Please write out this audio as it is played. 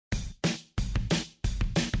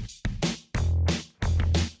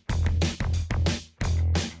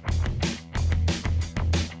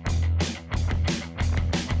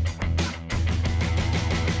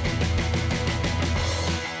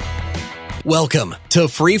Welcome to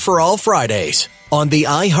Free for All Fridays on the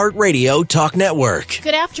iHeart Radio Talk Network.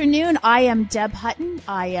 Good afternoon. I am Deb Hutton.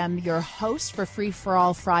 I am your host for Free for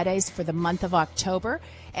All Fridays for the month of October.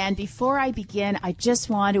 And before I begin, I just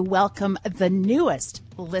want to welcome the newest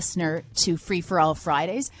listener to Free for All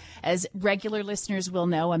Fridays. As regular listeners will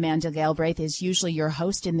know, Amanda Galbraith is usually your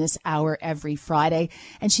host in this hour every Friday,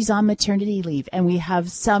 and she's on maternity leave. And we have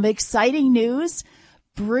some exciting news.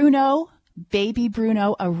 Baby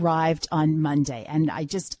Bruno arrived on Monday, and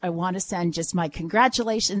I want to send just my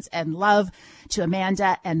congratulations and love to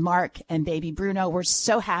Amanda and Mark and baby Bruno. We're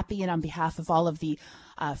so happy, and on behalf of all of the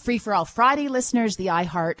Free for All Friday listeners, the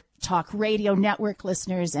iHeart Talk Radio Network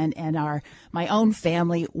listeners, and my own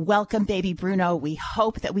family, welcome baby Bruno. We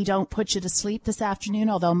hope that we don't put you to sleep this afternoon,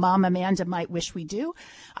 although Mom Amanda might wish we do,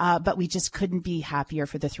 but we just couldn't be happier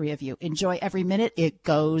for the three of you. Enjoy every minute. It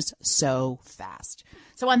goes so fast.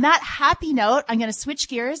 So on that happy note, I'm going to switch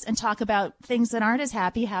gears and talk about things that aren't as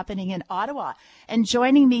happy happening in Ottawa. And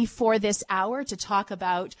joining me for this hour to talk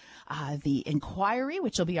about the inquiry,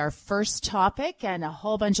 which will be our first topic, and a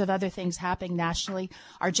whole bunch of other things happening nationally,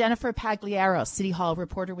 are Jennifer Pagliaro, City Hall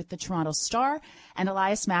reporter with the Toronto Star, and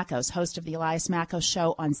Elias Makos, host of the Elias Makos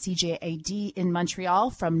Show on CJAD in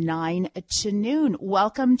Montreal from 9 to noon.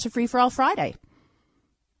 Welcome to Free for All Friday.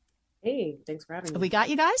 Hey, thanks for having me. Have we got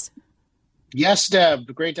you guys? Yes,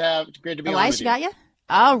 Deb. Great to be on. Elias, you got you?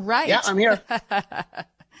 All right. Yeah, I'm here.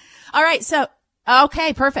 All right. So,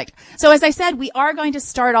 okay, perfect. So as I said, we are going to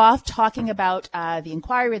start off talking about the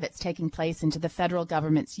inquiry that's taking place into the federal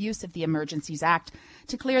government's use of the Emergencies Act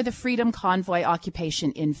to clear the Freedom Convoy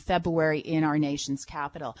occupation in February in our nation's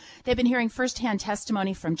capital. They've been hearing firsthand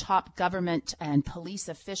testimony from top government and police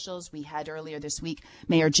officials. We had earlier this week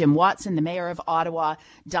Mayor Jim Watson, the mayor of Ottawa,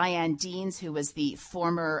 Diane Deans, who was the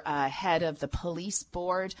former head of the police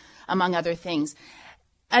board, among other things.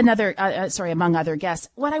 Among other guests.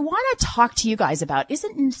 What I want to talk to you guys about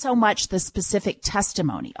isn't so much the specific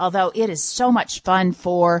testimony, although it is so much fun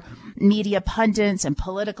for media pundits and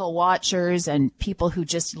political watchers and people who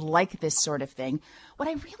just like this sort of thing. What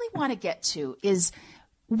I really want to get to is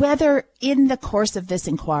whether in the course of this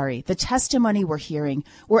inquiry, the testimony we're hearing,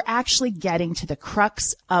 we're actually getting to the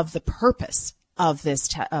crux of the purpose of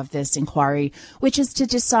this inquiry, which is to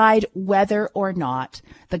decide whether or not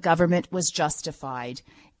the government was justified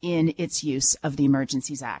in its use of the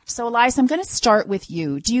Emergencies Act. So, Elias, I'm going to start with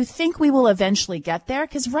you. Do you think we will eventually get there?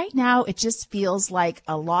 Because right now it just feels like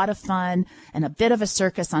a lot of fun and a bit of a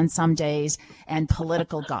circus on some days and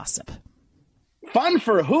political gossip. Fun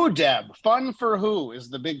for who, Deb? Fun for who is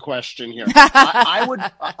the big question here. I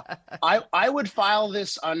would file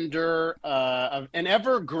this under an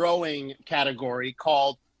ever-growing category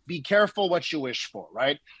called "Be careful what you wish for."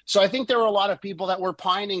 Right. So I think there were a lot of people that were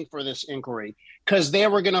pining for this inquiry because they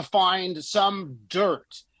were going to find some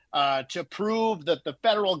dirt to prove that the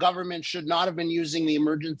federal government should not have been using the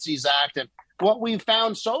Emergencies Act. And what we've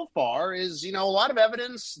found so far is, a lot of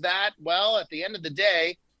evidence that, well, at the end of the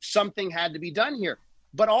day, something had to be done here.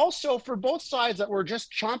 But also for both sides that were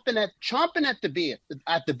just chomping at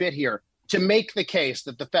the bit here to make the case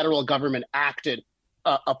that the federal government acted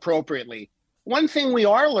appropriately. One thing we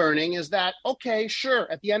are learning is that, okay,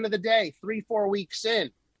 sure, at the end of the day, 3-4 weeks in,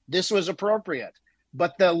 this was appropriate.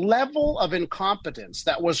 But the level of incompetence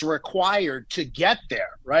that was required to get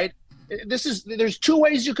there, right? There's two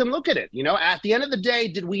ways you can look at it. At the end of the day,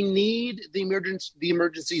 did we need the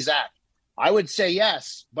Emergencies Act? I would say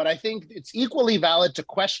yes, but I think it's equally valid to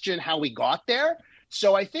question how we got there.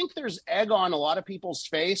 So I think there's egg on a lot of people's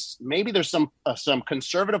face. Maybe there's some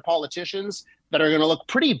conservative politicians that are going to look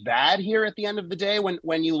pretty bad here at the end of the day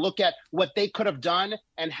when you look at what they could have done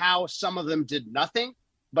and how some of them did nothing.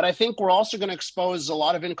 But I think we're also going to expose a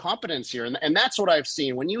lot of incompetence here. And that's what I've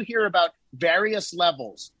seen. When you hear about various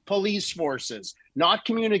levels, police forces, not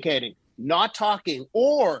communicating, not talking,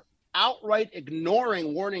 or outright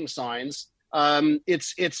ignoring warning signs,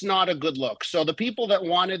 it's not a good look. So the people that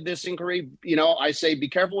wanted this inquiry, I say be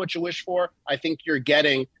careful what you wish for. I think you're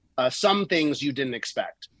getting some things you didn't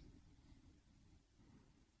expect.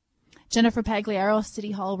 Jennifer Pagliaro,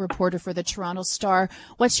 City Hall reporter for the Toronto Star.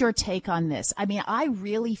 What's your take on this? I mean, I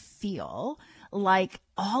really feel like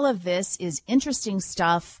all of this is interesting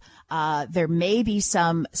stuff. There may be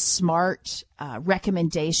some smart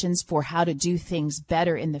recommendations for how to do things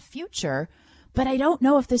better in the future, but I don't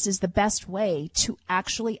know if this is the best way to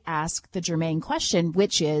actually ask the germane question,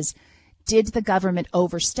 which is, did the government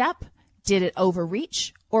overstep? Did it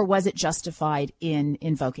overreach? Or was it justified in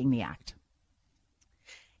invoking the act?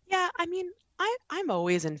 Yeah, I mean, I'm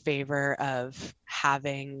always in favor of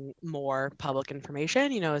having more public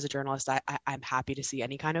information. As a journalist, I'm happy to see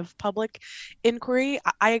any kind of public inquiry.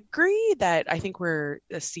 I agree that I think we're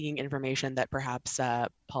seeing information that perhaps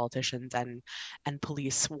politicians and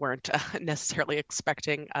police weren't necessarily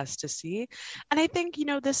expecting us to see. And I think,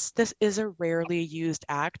 this is a rarely used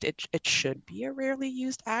act. It should be a rarely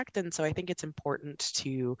used act. And so I think it's important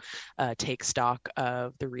to take stock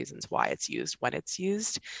of the reasons why it's used, when it's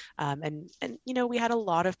used. And we had a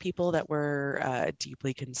lot of people that were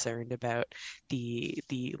deeply concerned about the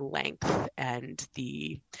length and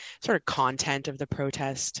the sort of content of the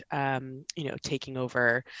protest, taking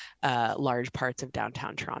over large parts of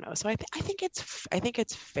downtown Toronto. So I think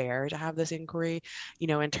it's fair to have this inquiry,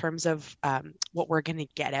 in terms of what we're going to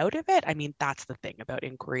get out of it. I mean, that's the thing about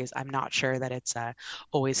inquiries. I'm not sure that it's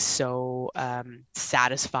always so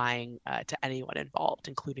satisfying to anyone involved,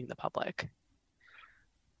 including the public.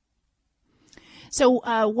 So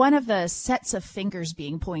one of the sets of fingers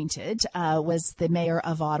being pointed was the mayor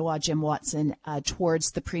of Ottawa, Jim Watson,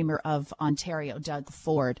 towards the premier of Ontario, Doug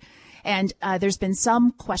Ford. And there's been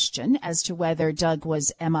some question as to whether Doug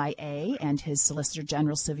was MIA and his Solicitor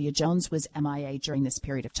General, Sylvia Jones, was MIA during this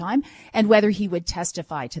period of time, and whether he would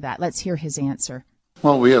testify to that. Let's hear his answer.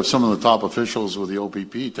 Well, we have some of the top officials with the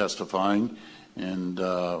OPP testifying, and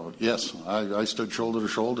yes, I stood shoulder to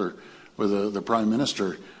shoulder with the Prime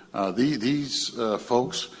Minister. These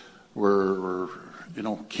folks were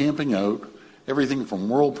camping out, everything from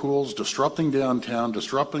whirlpools, disrupting downtown,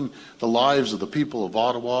 disrupting the lives of the people of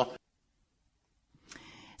Ottawa.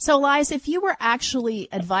 So, Liz, if you were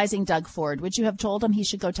actually advising Doug Ford, would you have told him he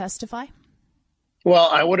should go testify? Well,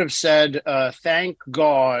 I would have said, thank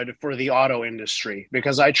God for the auto industry,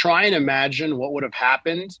 because I try and imagine what would have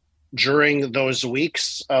happened during those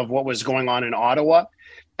weeks of what was going on in Ottawa.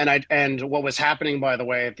 And what was happening, by the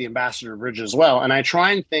way, at the Ambassador Bridge as well. And I try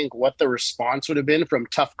and think what the response would have been from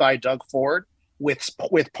tough guy Doug Ford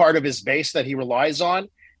with part of his base that he relies on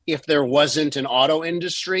if there wasn't an auto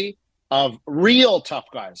industry of real tough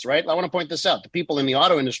guys, right? I want to point this out. The people in the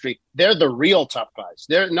auto industry, they're the real tough guys.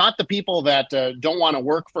 They're not the people that don't want to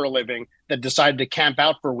work for a living that decided to camp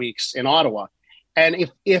out for weeks in Ottawa.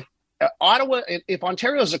 And if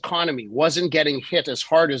Ontario's economy wasn't getting hit as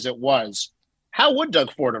hard as it was, how would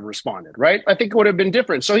Doug Ford have responded, right? I think it would have been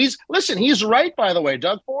different. So he's right, by the way.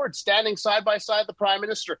 Doug Ford standing side by side the Prime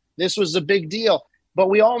Minister. This was a big deal. But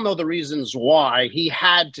we all know the reasons why he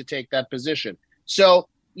had to take that position. So,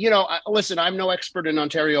 listen, I'm no expert in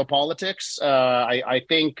Ontario politics. I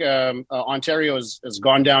think Ontario has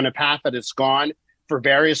gone down a path that it's gone for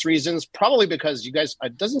various reasons, probably because you guys,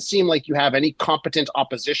 it doesn't seem like you have any competent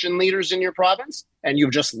opposition leaders in your province, and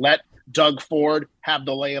you've just let Doug Ford have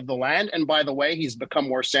the lay of the land. And by the way, he's become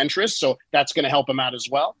more centrist, so that's going to help him out as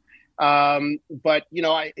well. But,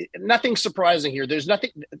 nothing surprising here. There's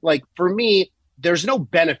nothing, for me, there's no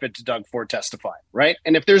benefit to Doug Ford testifying, right?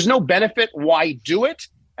 And if there's no benefit, why do it?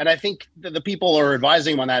 And I think the people who are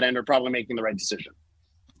advising him on that end are probably making the right decision.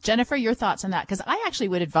 Jennifer, your thoughts on that? Because I actually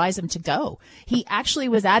would advise him to go. He actually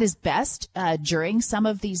was at his best during some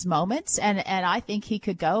of these moments, and I think he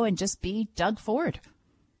could go and just be Doug Ford.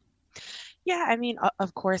 Yeah, I mean,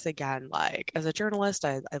 of course, again, as a journalist,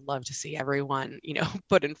 I'd love to see everyone,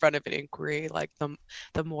 put in front of an inquiry.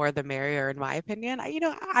 The more, the merrier, in my opinion.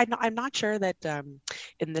 I'm not sure that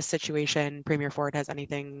in this situation, Premier Ford has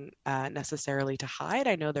anything necessarily to hide.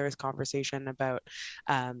 I know there is conversation about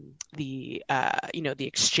the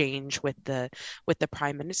exchange with the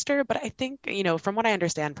Prime Minister, but I think, from what I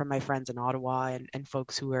understand from my friends in Ottawa and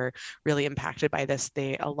folks who were really impacted by this,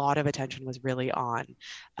 a lot of attention was really on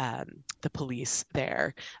the police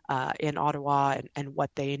there in Ottawa and what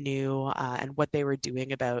they knew and what they were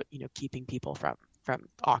doing about keeping people from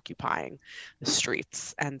occupying the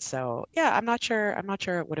streets. And so I'm not sure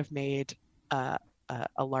it would have made a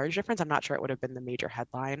large difference. I'm not sure it would have been the major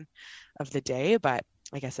headline of the day, but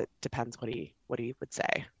I guess it depends what he would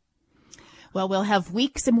say. Well, we'll have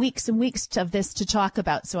weeks and weeks and weeks of this to talk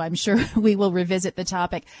about, so I'm sure we will revisit the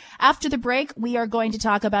topic. After the break, we are going to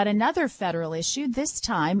talk about another federal issue, this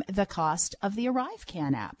time the cost of the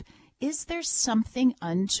ArriveCan app. Is there something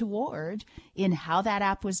untoward in how that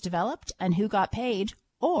app was developed and who got paid,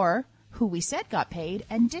 or who we said got paid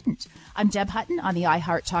and didn't? I'm Deb Hutton on the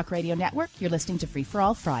iHeart Talk Radio Network. You're listening to Free for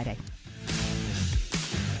All Friday.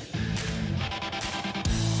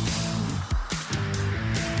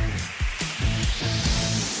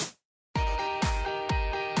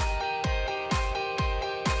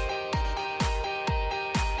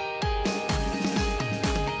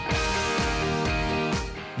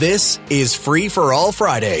 This is Free for All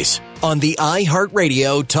Fridays on the iHeart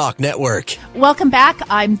Radio Talk Network. Welcome back.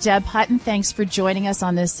 I'm Deb Hutton. Thanks for joining us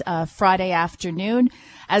on this Friday afternoon.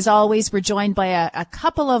 As always, we're joined by a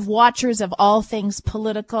couple of watchers of all things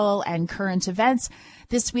political and current events.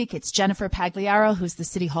 This week, it's Jennifer Pagliaro, who's the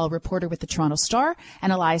City Hall reporter with the Toronto Star,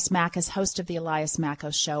 and Elias Makos, host of the Elias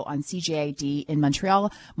Makos Show on CJAD in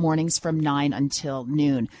Montreal, mornings from 9 until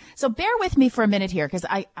noon. So bear with me for a minute here, because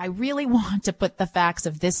I really want to put the facts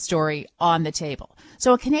of this story on the table.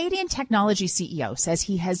 So a Canadian technology CEO says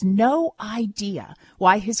he has no idea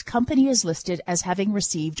why his company is listed as having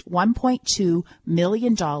received $1.2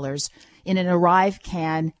 million in an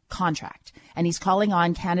ArriveCAN contract, and he's calling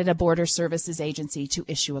on Canada Border Services Agency to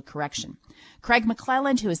issue a correction. Craig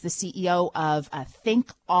McClelland, who is the CEO of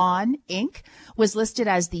Think On Inc., was listed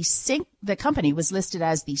as the company was listed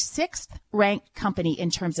as the 6th ranked company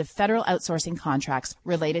in terms of federal outsourcing contracts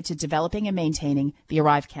related to developing and maintaining the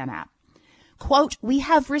ArriveCAN app. Quote, "We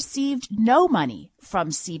have received no money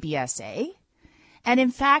from CBSA." And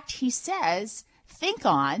in fact, he says Think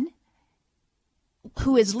On,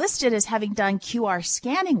 who is listed as having done QR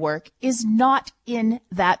scanning work, is not in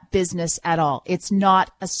that business at all. It's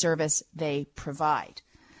not a service they provide.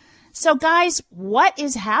 So guys, what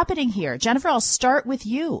is happening here? Jennifer, I'll start with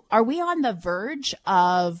you. Are we on the verge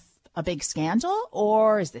of a big scandal,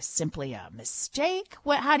 or is this simply a mistake?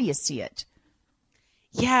 How do you see it?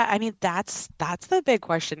 Yeah, I mean, that's the big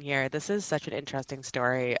question here. This is such an interesting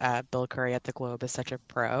story. Bill Curry at the Globe is such a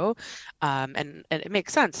pro, and it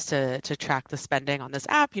makes sense to track the spending on this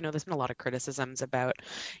app. You know, there's been a lot of criticisms about,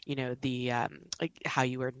 you know, the like how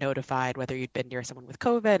you were notified whether you'd been near someone with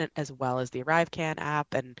COVID, as well as the ArriveCAN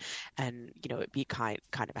app, and you know, it'd be kind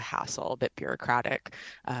of a hassle, a bit bureaucratic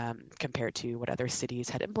compared to what other cities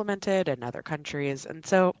had implemented and other countries, and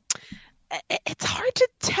so. It's hard to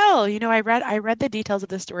tell. You know, I read the details of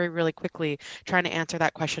this story really quickly, trying to answer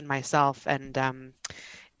that question myself, and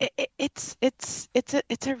it's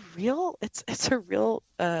a real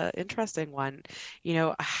interesting one. You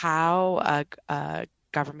know, how a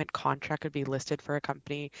government contract could be listed for a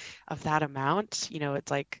company of that amount. You know,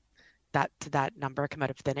 it's like that number come out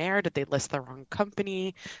of thin air. Did they list the wrong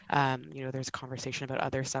company? You know, there's a conversation about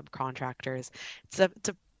other subcontractors. It's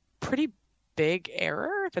a pretty big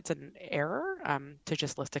error, if it's an error, to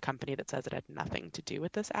just list a company that says it had nothing to do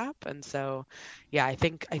with this app. And so, yeah, I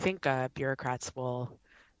think bureaucrats will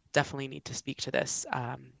definitely need to speak to this,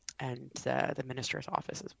 and the minister's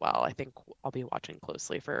office as well. I think I'll be watching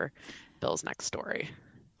closely for Bill's next story.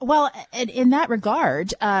 Well, in that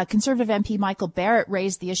regard, Conservative MP Michael Barrett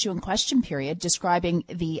raised the issue in question period, describing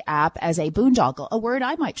the app as a boondoggle, a word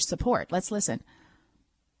I might support. Let's listen.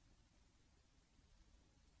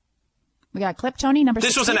 We got a clip, Tony, number 16.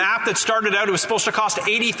 This was an app that started out, it was supposed to cost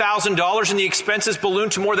 $80,000, and the expenses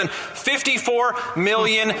ballooned to more than $54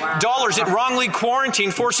 million. It wrongly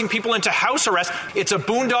quarantined, forcing people into house arrest. It's a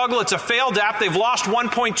boondoggle. It's a failed app. They've lost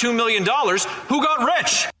 $1.2 million. Who got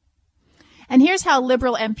rich? And here's how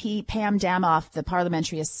Liberal MP Pam Damoff, the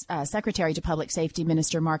Parliamentary Secretary to Public Safety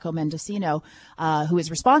Minister Marco Mendocino, who is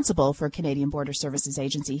responsible for Canadian Border Services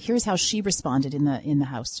Agency, here's how she responded in the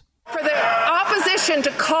House. For the opposition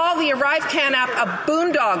to call the ArriveCAN app a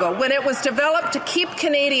boondoggle when it was developed to keep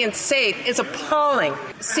Canadians safe is appalling.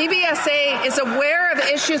 CBSA is aware of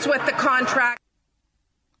issues with the contract.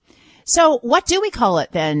 So what do we call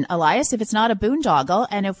it then, Elias, if it's not a boondoggle?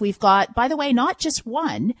 And if we've got, by the way, not just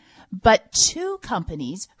one, but two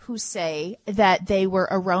companies who say that they were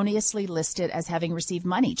erroneously listed as having received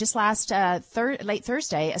money. Just last late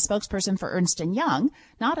Thursday, a spokesperson for Ernst & Young,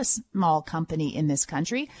 not a small company in this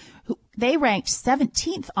country, they ranked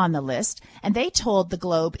 17th on the list, and they told the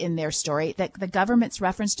Globe in their story that the government's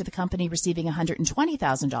reference to the company receiving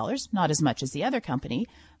 $120,000, not as much as the other company,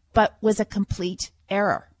 but was a complete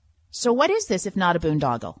error. So what is this if not a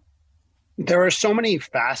boondoggle? There are so many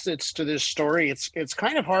facets to this story. It's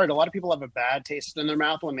kind of hard. A lot of people have a bad taste in their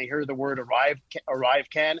mouth when they hear the word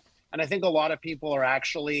ArriveCAN, and I think a lot of people are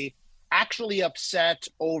actually upset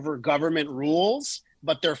over government rules,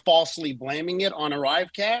 but they're falsely blaming it on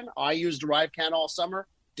ArriveCAN. I used ArriveCAN all summer,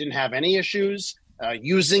 didn't have any issues.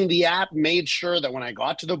 Using the app, made sure that when I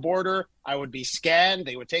got to the border, I would be scanned.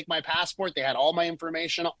 They would take my passport. They had all my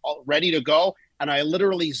information ready to go, and I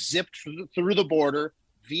literally zipped through the border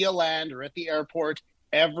via land or at the airport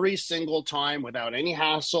every single time without any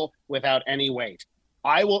hassle, without any wait.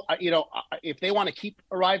 I will, if they want to keep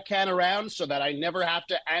ArriveCAN around so that I never have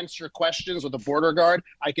to answer questions with a border guard,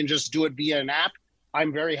 I can just do it via an app.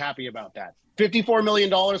 I'm very happy about that. $54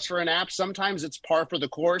 million for an app, sometimes it's par for the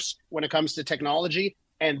course when it comes to technology.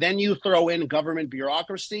 And then you throw in government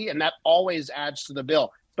bureaucracy, and that always adds to the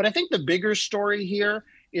bill. But I think the bigger story here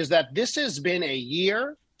is that this has been a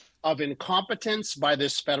year of incompetence by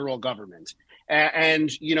this federal government. And,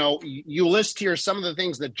 you know, you list here some of the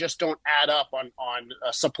things that just don't add up on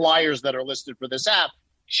suppliers that are listed for this app.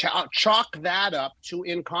 Chalk that up to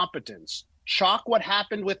incompetence. Chalk what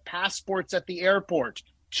happened with passports at the airport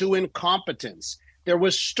to incompetence. There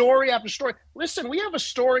was story after story. Listen, we have a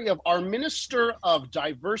story of our Minister of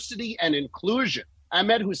Diversity and Inclusion,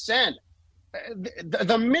 Ahmed Hussein.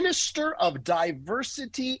 The Minister of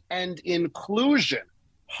Diversity and Inclusion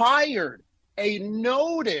hired a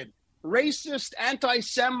noted racist,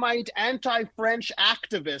 anti-Semite, anti-French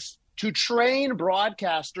activist to train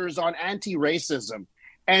broadcasters on anti-racism.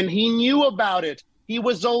 And he knew about it. He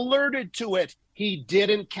was alerted to it. He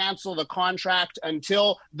didn't cancel the contract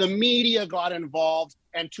until the media got involved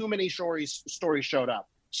and too many stories showed up.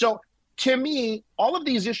 So to me, all of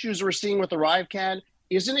these issues we're seeing with ArriveCan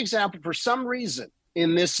is an example. For some reason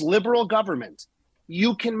in this liberal government,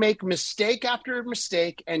 you can make mistake after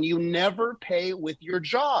mistake and you never pay with your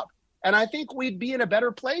job. And I think we'd be in a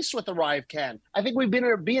better place with ArriveCan. I think we'd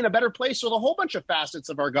be in a better place with a whole bunch of facets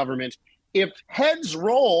of our government if heads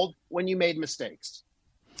rolled when you made mistakes.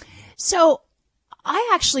 So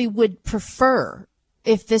I actually would prefer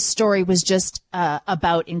if this story was just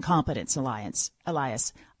about incompetence, Elias.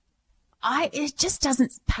 It just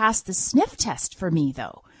doesn't pass the sniff test for me,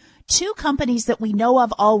 though. Two companies that we know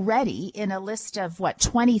of already in a list of,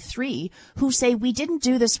 23, who say we didn't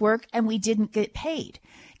do this work and we didn't get paid.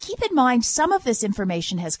 Keep in mind, some of this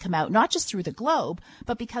information has come out, not just through the Globe,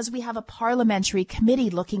 but because we have a parliamentary committee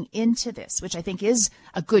looking into this, which I think is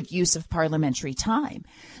a good use of parliamentary time.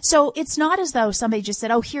 So it's not as though somebody just said,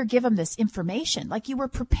 oh, here, give them this information. Like you were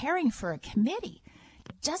preparing for a committee.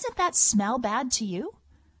 Doesn't that smell bad to you?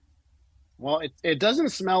 Well, it doesn't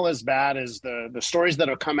smell as bad as the stories that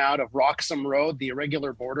have come out of Roxham Road, the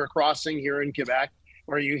irregular border crossing here in Quebec,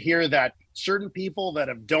 where you hear that certain people that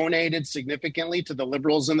have donated significantly to the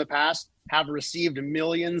Liberals in the past have received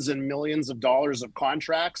millions and millions of dollars of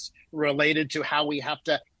contracts related to how we have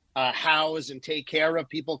to house and take care of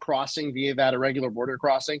people crossing via that irregular border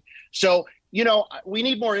crossing. So, you know, we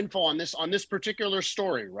need more info on this particular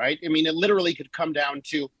story, right? I mean, it literally could come down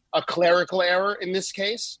to a clerical error in this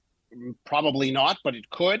case. Probably not, but it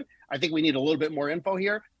could. I think we need a little bit more info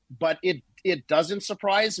here, but it doesn't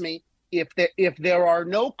surprise me. If there are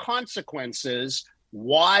no consequences,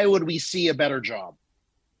 why would we see a better job?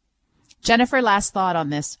 Jennifer, last thought on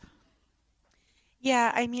this.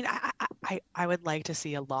 Yeah, I mean, I would like to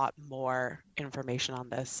see a lot more information on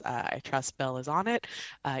this. I trust Bill is on it,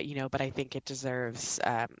 but I think it deserves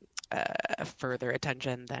further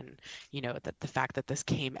attention than, that the fact that this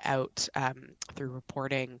came out through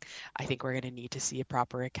reporting. I think we're going to need to see a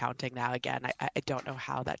proper accounting now. Again, I don't know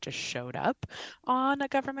how that just showed up on a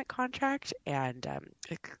government contract, and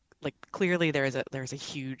clearly there's a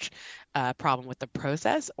huge problem with the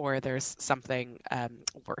process, or there's something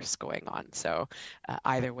worse going on. So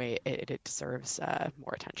either way, it deserves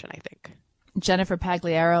more attention, I think. Jennifer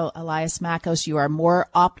Pagliaro, Elias Makos, you are more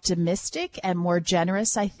optimistic and more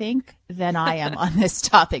generous, I think, than I am on this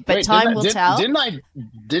topic. But time will tell.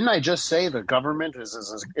 Didn't I just say the government is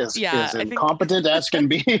incompetent as can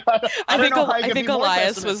be? I think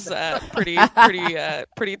Elias was pretty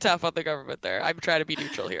tough on the government there. I'm trying to be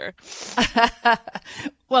neutral here.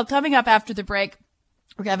 Well, coming up after the break,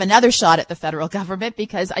 we're going to have another shot at the federal government,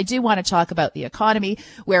 because I do want to talk about the economy,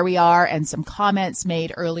 where we are, and some comments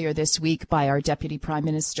made earlier this week by our Deputy Prime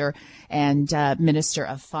Minister and Minister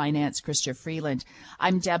of Finance, Chrystia Freeland.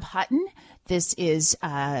 I'm Deb Hutton. This is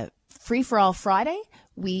Free for All Friday.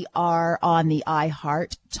 We are on the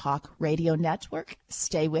iHeart Talk Radio Network.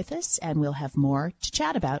 Stay with us, and we'll have more to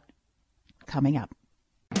chat about coming up.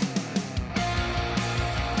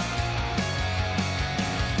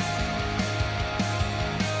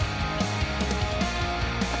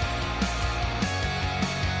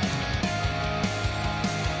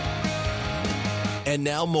 And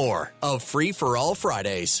now more of Free for All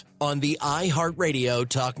Fridays on the iHeartRadio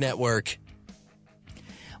Talk Network.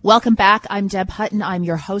 Welcome back. I'm Deb Hutton. I'm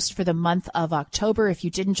your host for the month of October. If you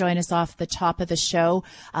didn't join us off the top of the show,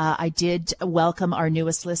 I did welcome our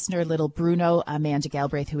newest listener, little Bruno. Amanda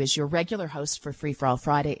Galbraith, who is your regular host for Free for All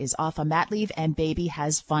Friday, is off on mat leave, and baby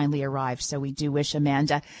has finally arrived. So we do wish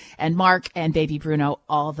Amanda and Mark and baby Bruno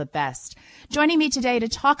all the best. Joining me today to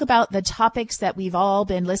talk about the topics that we've all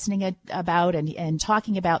been listening about and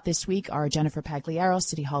talking about this week are Jennifer Pagliaro,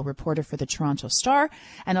 City Hall reporter for the Toronto Star,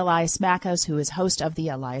 and Elias Makos, who is host of the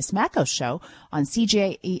Elias Elias Makos Show on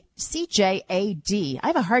CJAD. I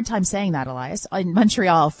have a hard time saying that, Elias, in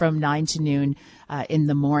Montreal from 9 to noon in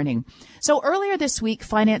the morning. So earlier this week,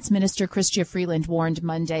 Finance Minister Chrystia Freeland warned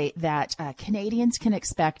Monday that Canadians can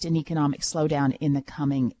expect an economic slowdown in the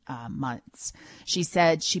coming months. She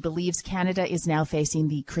said she believes Canada is now facing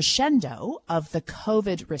the crescendo of the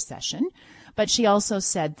COVID recession, but she also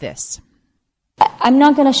said this. I'm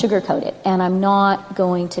not going to sugarcoat it, and I'm not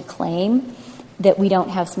going to claim that we don't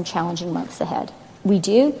have some challenging months ahead. We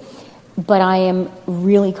do, but I am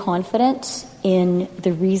really confident in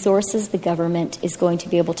the resources the government is going to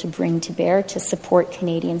be able to bring to bear to support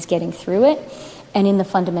Canadians getting through it, and in the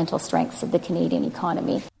fundamental strengths of the Canadian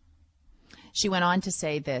economy. She went on to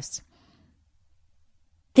say this.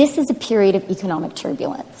 This is a period of economic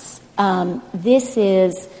turbulence. This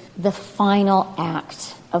is the final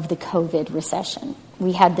act of the COVID recession.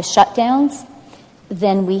 We had the shutdowns,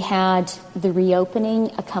 then we had the reopening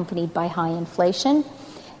accompanied by high inflation,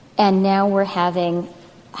 and now we're having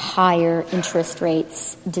higher interest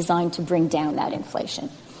rates designed to bring down that inflation.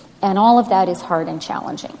 And all of that is hard and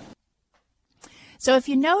challenging. So if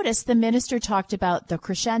you notice, the minister talked about the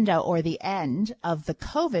crescendo or the end of the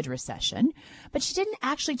COVID recession, but she didn't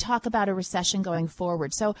actually talk about a recession going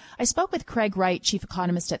forward. So I spoke with Craig Wright, chief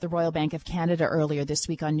economist at the Royal Bank of Canada earlier this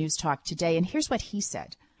week on News Talk Today, and here's what he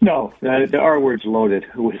said. No, the R word's loaded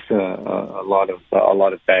with a lot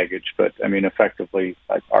of baggage, but I mean, effectively,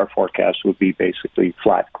 our forecast would be basically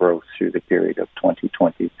flat growth through the period of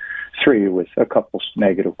 2023, with a couple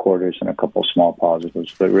negative quarters and a couple small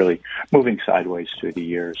positives, but really moving sideways through the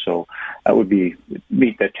year. So that would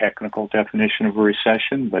meet the technical definition of a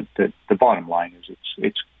recession, but the bottom line is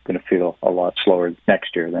it's going to feel a lot slower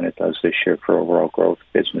next year than it does this year for overall growth,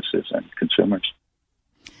 businesses and consumers.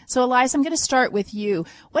 So, Elias, I'm going to start with you.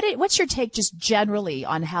 What's your take just generally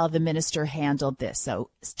on how the minister handled this? So,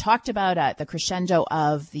 talked about the crescendo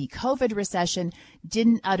of the COVID recession,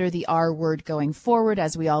 didn't utter the R word going forward.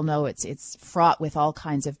 As we all know, it's fraught with all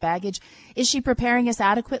kinds of baggage. Is she preparing us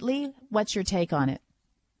adequately? What's your take on it?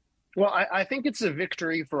 Well, I think it's a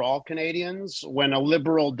victory for all Canadians when a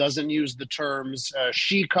Liberal doesn't use the terms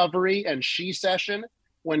she-covery and she-session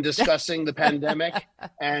when discussing the pandemic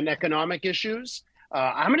and economic issues.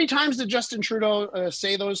 How many times did Justin Trudeau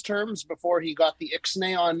say those terms before he got the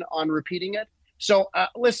ixnay on repeating it? So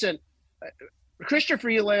listen, Chrystia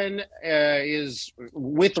Freeland is,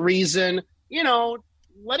 with reason,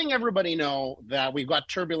 letting everybody know that we've got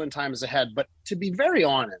turbulent times ahead. But to be very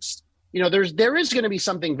honest, there is going to be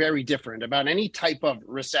something very different about any type of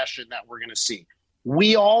recession that we're going to see.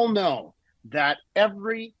 We all know that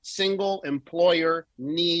every single employer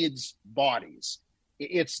needs bodies.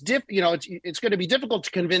 It's going to be difficult to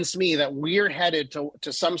convince me that we're headed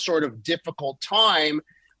to some sort of difficult time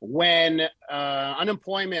when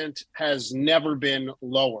unemployment has never been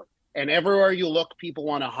lower, and everywhere you look, people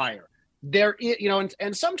want to hire.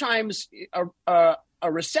 And sometimes a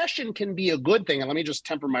recession can be a good thing. And let me just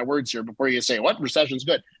temper my words here before you say what recession's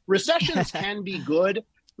good. Recessions can be good.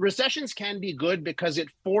 Recessions can be good because it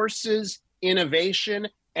forces innovation.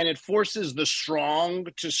 And it forces the strong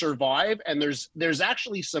to survive. And there's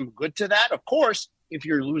actually some good to that. Of course, if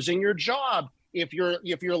you're losing your job, if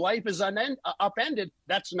your life is upended,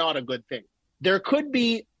 that's not a good thing. There could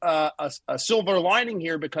be a silver lining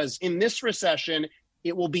here, because in this recession,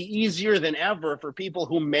 it will be easier than ever for people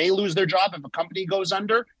who may lose their job if a company goes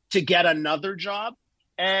under to get another job.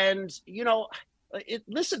 And,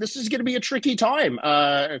 listen, this is going to be a tricky time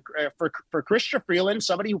for Chrystia Freeland,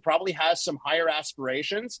 somebody who probably has some higher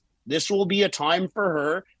aspirations. This will be a time for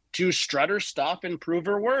her to strut her stuff and prove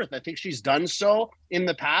her worth. I think she's done so in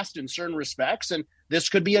the past in certain respects. And this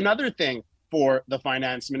could be another thing for the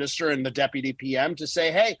finance minister and the deputy PM to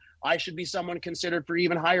say, hey, I should be someone considered for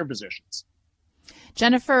even higher positions.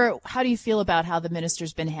 Jennifer, how do you feel about how the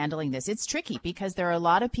minister's been handling this? It's tricky because there are a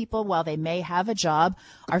lot of people, while they may have a job,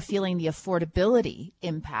 are feeling the affordability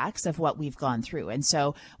impacts of what we've gone through. And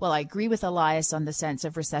so, while I agree with Elias on the sense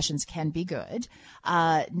of recessions can be good,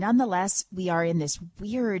 nonetheless, we are in this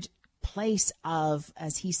weird place of,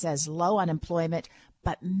 as he says, low unemployment,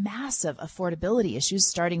 but massive affordability issues,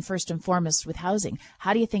 starting first and foremost with housing.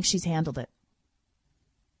 How do you think she's handled it?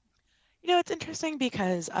 It's interesting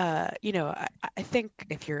because, I think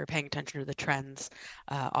if you're paying attention to the trends,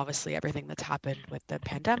 obviously everything that's happened with the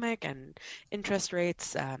pandemic and interest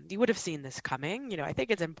rates, you would have seen this coming. I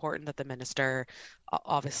think it's important that the minister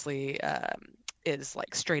obviously is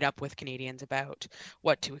like straight up with Canadians about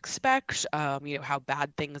what to expect, how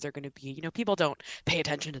bad things are going to be. People don't pay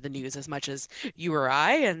attention to the news as much as you or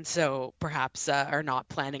I, and so perhaps are not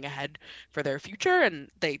planning ahead for their future, and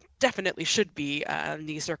they definitely should be in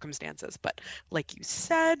these circumstances. But like you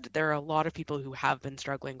said, there are a lot of people who have been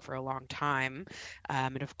struggling for a long time,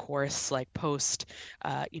 and of course, like post,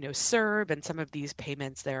 CERB and some of these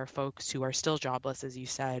payments, there are folks who are still jobless, as you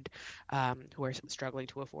said, who are struggling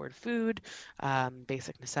to afford food,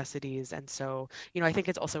 basic necessities. And so, I think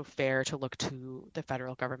it's also fair to look to the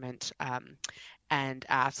federal government and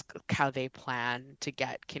ask how they plan to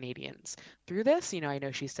get Canadians through this. I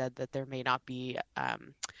know she said that there may not be,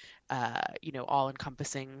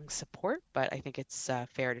 all-encompassing support, but I think it's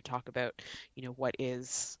fair to talk about, what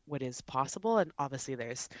is possible. And obviously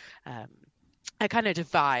there's a kind of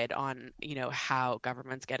divide on, how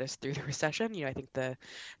governments get us through the recession. I think the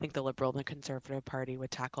Liberal and the Conservative Party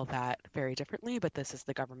would tackle that very differently, but this is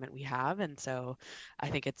the government we have, and so I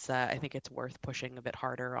think it's worth pushing a bit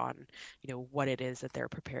harder on, what it is that they're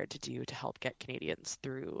prepared to do to help get Canadians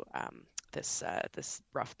through this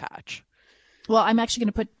rough patch. Well, I'm actually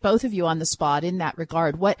going to put both of you on the spot in that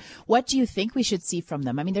regard. What do you think we should see from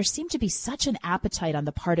them? I mean, there seemed to be such an appetite on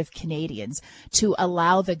the part of Canadians to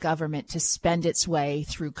allow the government to spend its way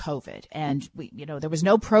through COVID. And there was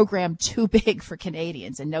no program too big for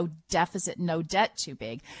Canadians and no deficit, no debt too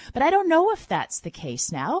big. But I don't know if that's the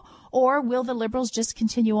case now, or will the Liberals just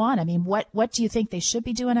continue on? I mean, what do you think they should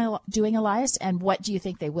be doing, Elias, and what do you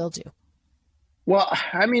think they will do? Well,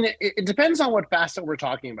 I mean, it depends on what facet we're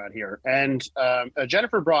talking about here. And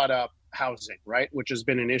Jennifer brought up housing, right, which has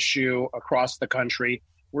been an issue across the country.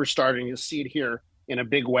 We're starting to see it here in a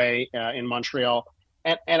big way in Montreal.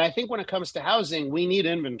 And I think when it comes to housing, we need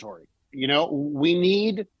inventory. We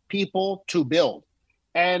need people to build.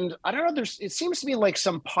 And I don't know, it seems to be like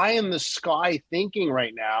some pie in the sky thinking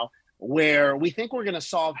right now, where we think we're going to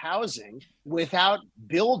solve housing without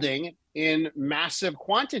building in massive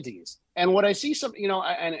quantities. And what I see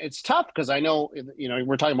and it's tough because I know,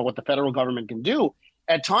 we're talking about what the federal government can do.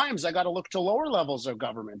 At times, I got to look to lower levels of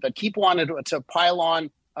government that keep wanting to pile on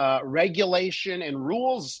regulation and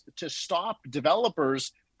rules to stop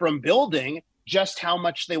developers from building just how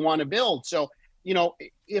much they want to build. So,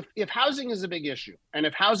 if housing is a big issue, and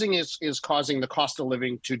if housing is causing the cost of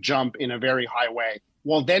living to jump in a very high way,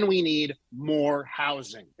 well, then we need more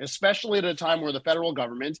housing, especially at a time where the federal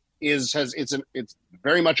government it's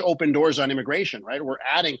very much open doors on immigration, right? We're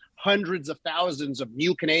adding hundreds of thousands of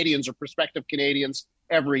new Canadians or prospective Canadians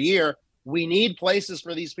every year. We need places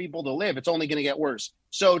for these people to live. It's only going to get worse.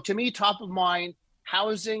 So to me, top of mind,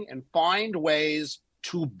 housing, and find ways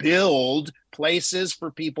to build places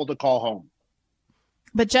for people to call home.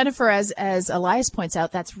 But Jennifer, as Elias points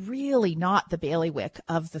out, that's really not the bailiwick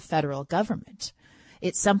of the federal government.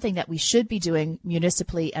 It's something that we should be doing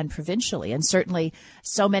municipally and provincially. And certainly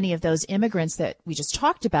so many of those immigrants that we just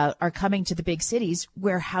talked about are coming to the big cities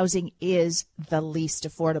where housing is the least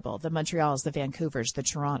affordable, the Montreals, the Vancouvers, the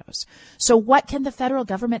Torontos. So what can the federal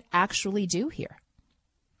government actually do here?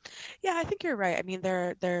 Yeah, I think you're right. I mean,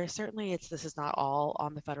 there certainly this is not all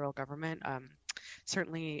on the federal government.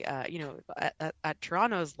 Certainly, at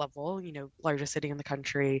Toronto's level, largest city in the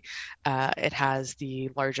country, it has the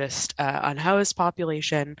largest unhoused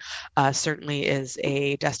population, certainly is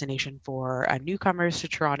a destination for newcomers to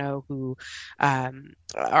Toronto who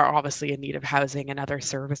are obviously in need of housing and other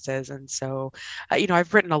services. And so,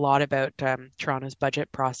 I've written a lot about Toronto's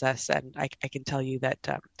budget process, and I can tell you that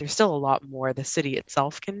there's still a lot more the city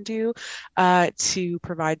itself can do to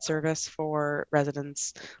provide service for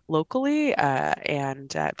residents locally. And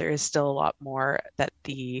there is still a lot more that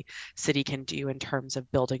the city can do in terms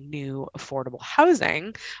of building new affordable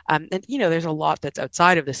housing. And, there's a lot that's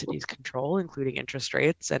outside of the city's control, including interest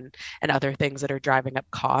rates and other things that are driving up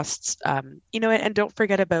costs. And don't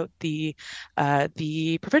forget about the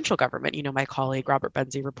provincial government. My colleague Robert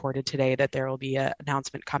Benzie reported today that there will be an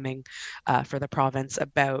announcement coming for the province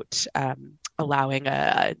about allowing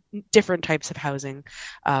different types of housing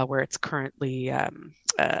where it's currently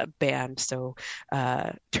banned. So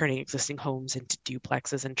turning existing homes into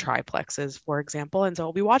duplexes and triplexes, for example. And so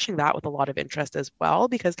we'll be watching that with a lot of interest as well,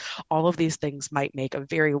 because all of these things might make a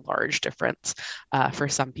very large difference for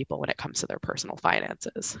some people when it comes to their personal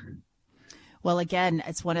finances. Well, again,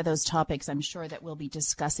 it's one of those topics I'm sure that we'll be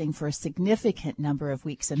discussing for a significant number of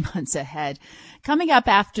weeks and months ahead. Coming up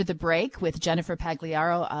after the break with Jennifer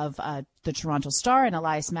Pagliaro of the Toronto Star and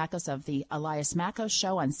Elias Makos of the Elias Makos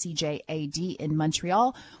Show on CJAD in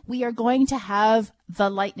Montreal. We are going to have the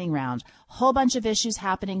lightning round. Whole bunch of issues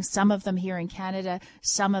happening, some of them here in Canada,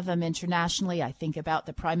 some of them internationally. I think about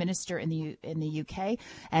the Prime Minister in the UK,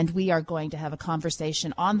 and we are going to have a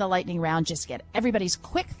conversation on the lightning round, just get everybody's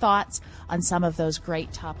quick thoughts on some of those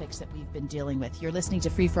great topics that we've been dealing with. You're listening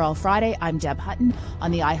to Free for All Friday. I'm Deb Hutton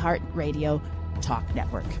on the iHeart Radio Talk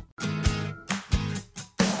Network.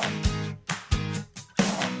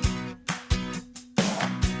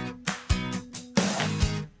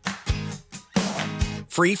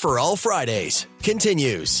 Free for All Fridays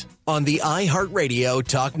continues on the iHeart Radio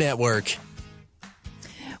Talk Network.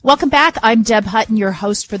 Welcome back. I'm Deb Hutton, your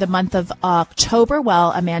host for the month of October,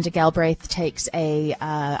 while Amanda Galbraith takes a,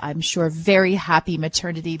 I'm sure, very happy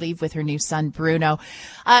maternity leave with her new son, Bruno.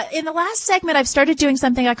 In the last segment, I've started doing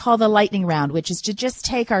something I call the lightning round, which is to just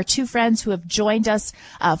take our two friends who have joined us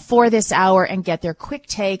for this hour and get their quick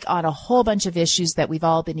take on a whole bunch of issues that we've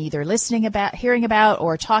all been either listening about, hearing about,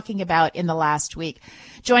 or talking about in the last week.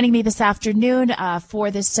 Joining me this afternoon for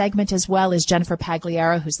this segment as well is Jennifer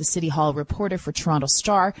Pagliaro, who's the City Hall reporter for Toronto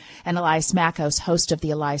Star, and Elias Makos, host of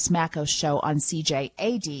the Elias Makos Show on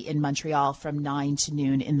CJAD in Montreal from 9 to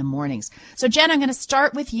noon in the mornings. So, Jen, I'm going to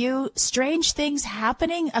start with you. Strange things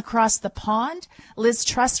happening across the pond. Liz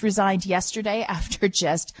Truss resigned yesterday after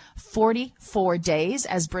just 44 days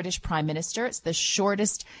as British Prime Minister. It's the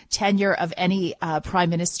shortest tenure of any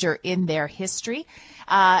Prime Minister in their history.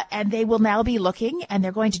 And they will now be looking, and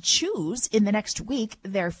they're going to choose in the next week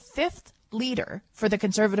their fifth leader for the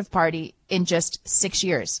Conservative Party in just 6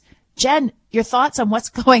 years. Jen, your thoughts on what's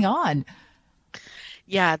going on?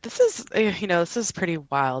 Yeah, this is pretty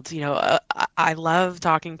wild. I love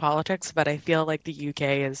talking politics, but I feel like the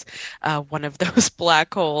UK is one of those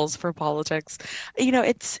black holes for politics.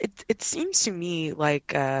 It seems to me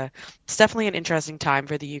like it's definitely an interesting time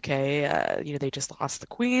for the UK. They just lost the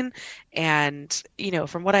Queen, and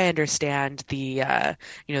from what I understand, the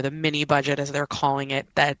mini budget, as they're calling it,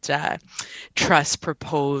 that Truss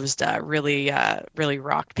proposed really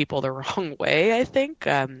rocked people the wrong way, I think,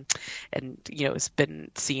 and it's been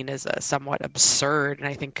seen as somewhat absurd, and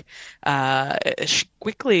I think she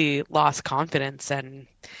quickly lost confidence, and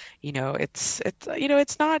it's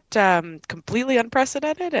not completely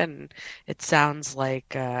unprecedented, and it sounds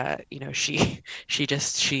like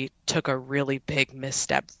she took a really big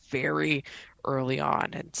misstep very early on,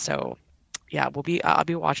 and so yeah, I'll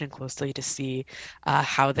be watching closely to see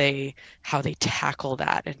how they tackle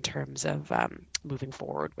that in terms of moving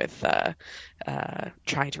forward with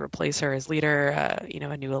trying to replace her as leader.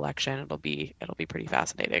 A new election. It'll be pretty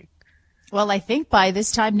fascinating. Well, I think by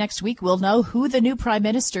this time next week, we'll know who the new Prime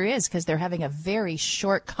Minister is, because they're having a very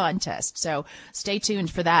short contest. So stay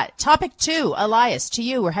tuned for that. Topic 2, Elias, to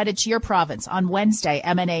you. We're headed to your province. On Wednesday,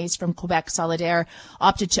 MNAs from Quebec Solidaire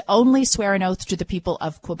opted to only swear an oath to the people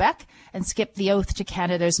of Quebec and skip the oath to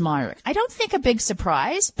Canada's monarch. I don't think a big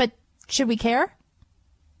surprise, but should we care?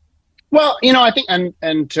 Well, I think,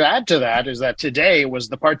 and to add to that, is that today was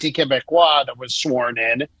the Parti Québécois that was sworn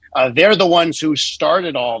in. They're the ones who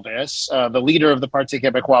started all this. The leader of the Parti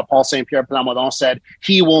Québécois, Paul Saint-Pierre Plamondon, said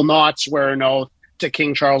he will not swear an oath to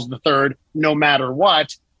King Charles III, no matter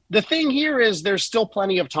what. The thing here is there's still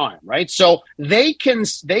plenty of time, right? So they can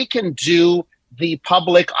do the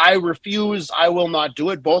public, I refuse, I will not do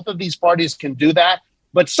it. Both of these parties can do that.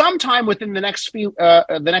 But sometime within the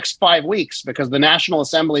next 5 weeks, because the National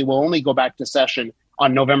Assembly will only go back to session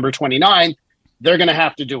on November 29th, they're going to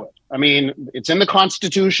have to do it. I mean, it's in the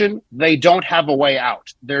Constitution. They don't have a way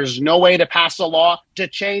out. There's no way to pass a law to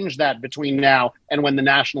change that between now and when the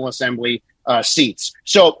National Assembly seats.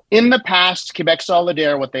 So in the past, Quebec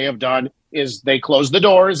Solidaire, what they have done is they close the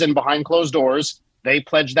doors, and behind closed doors, they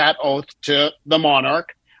pledge that oath to the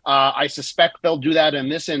monarch. I suspect they'll do that in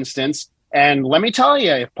this instance. And let me tell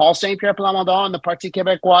you, if Paul Saint-Pierre Plamondon and the Parti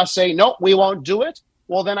Québécois say, no, we won't do it,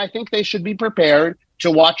 well, then I think they should be prepared to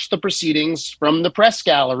watch the proceedings from the press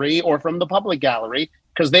gallery or from the public gallery,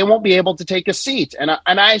 because they won't be able to take a seat. And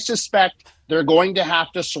I suspect they're going to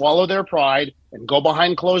have to swallow their pride and go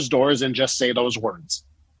behind closed doors and just say those words.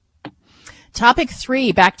 Topic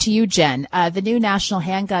 3, back to you, Jen. The new national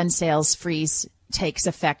handgun sales freeze takes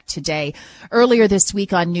effect today. Earlier this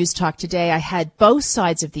week on News Talk Today, I had both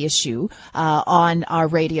sides of the issue on our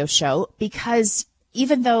radio show, because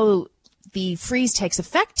even though the freeze takes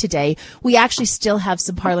effect today, we actually still have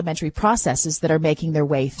some parliamentary processes that are making their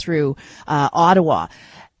way through Ottawa.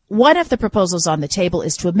 One of the proposals on the table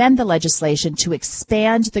is to amend the legislation to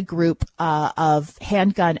expand the group of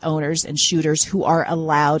handgun owners and shooters who are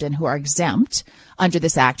allowed and who are exempt under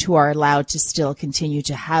this act who are allowed to still continue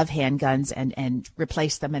to have handguns and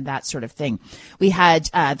replace them and that sort of thing. We had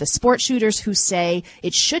the sport shooters who say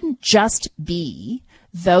it shouldn't just be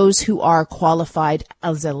those who are qualified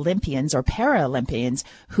as Olympians or Paralympians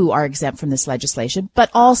who are exempt from this legislation,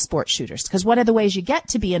 but all sport shooters. Because one of the ways you get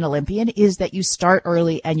to be an Olympian is that you start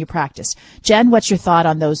early and you practice. Jen, what's your thought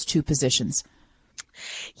on those two positions?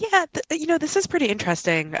 Yeah, this is pretty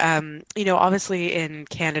interesting. Obviously in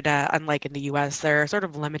Canada, unlike in the US, there are sort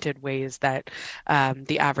of limited ways that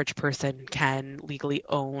the average person can legally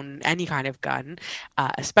own any kind of gun,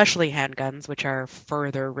 especially handguns, which are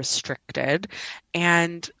further restricted.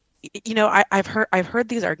 And I've heard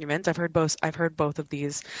these arguments. I've heard both of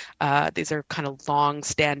these. These are kind of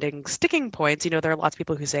long-standing sticking points. There are lots of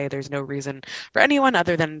people who say there's no reason for anyone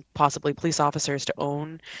other than possibly police officers to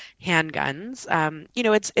own handguns.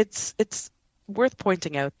 It's worth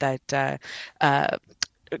pointing out that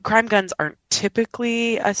crime guns aren't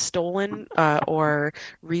typically stolen or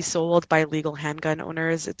resold by legal handgun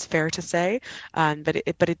owners, it's fair to say, but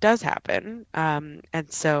it does happen. And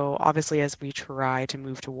so obviously as we try to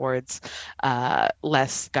move towards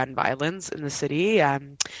less gun violence in the city,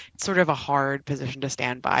 it's sort of a hard position to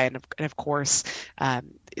stand by. And of course,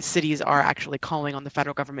 cities are actually calling on the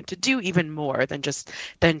federal government to do even more than just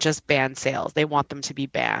ban sales. They want them to be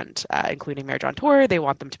banned, including Mayor John Tory. They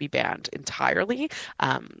want them to be banned entirely,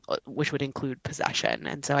 which would include possession.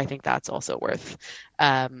 And so I think that's also worth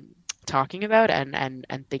talking about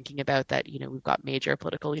and thinking about, that we've got major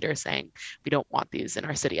political leaders saying we don't want these in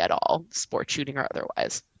our city at all, sport shooting or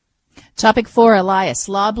otherwise. Topic 4, Elias.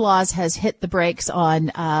 Loblaw has hit the brakes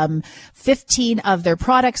on 15 of their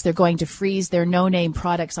products. They're going to freeze their no-name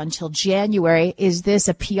products until January. Is this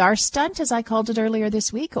a PR stunt, as I called it earlier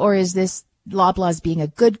this week, or is this Loblaw being a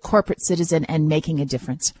good corporate citizen and making a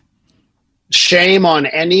difference? Shame on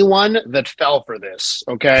anyone that fell for this,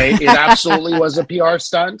 okay? It absolutely was a PR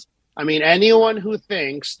stunt. I mean, anyone who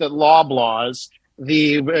thinks that Loblaw,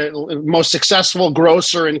 the most successful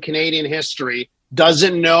grocer in Canadian history,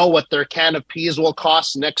 doesn't know what their can of peas will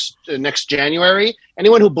cost next January.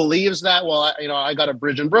 Anyone who believes that, well, I got a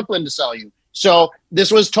bridge in Brooklyn to sell you. So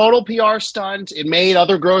this was total PR stunt. It made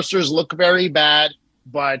other grocers look very bad,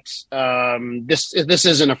 but this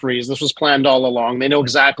isn't a freeze. This was planned all along. They know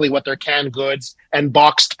exactly what their canned goods and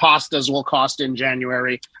boxed pastas will cost in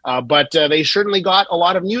January, but they certainly got a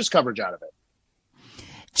lot of news coverage out of it.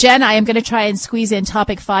 Jen, I am going to try and squeeze in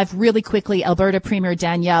topic 5 really quickly. Alberta Premier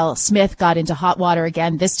Danielle Smith got into hot water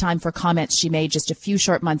again, this time for comments she made just a few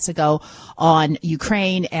short months ago on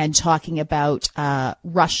Ukraine and talking about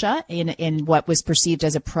Russia in what was perceived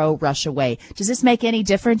as a pro-Russia way. Does this make any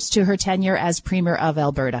difference to her tenure as Premier of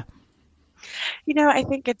Alberta? I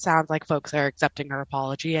think it sounds like folks are accepting her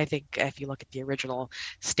apology. I think if you look at the original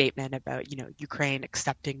statement about, Ukraine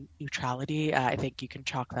accepting neutrality, I think you can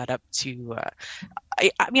chalk that up to,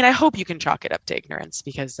 I hope you can chalk it up to ignorance,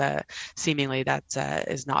 because seemingly that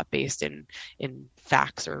is not based in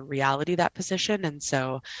facts or reality, that position. And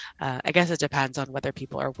so I guess it depends on whether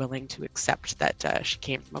people are willing to accept that she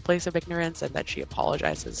came from a place of ignorance and that she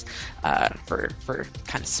apologizes for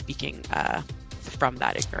kind of speaking from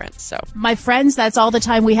that ignorance. So, my friends, that's all the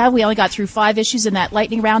time we have. We only got through 5 issues in that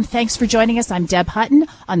lightning round. Thanks for joining us. I'm Deb Hutton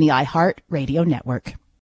on the iHeart Radio Network.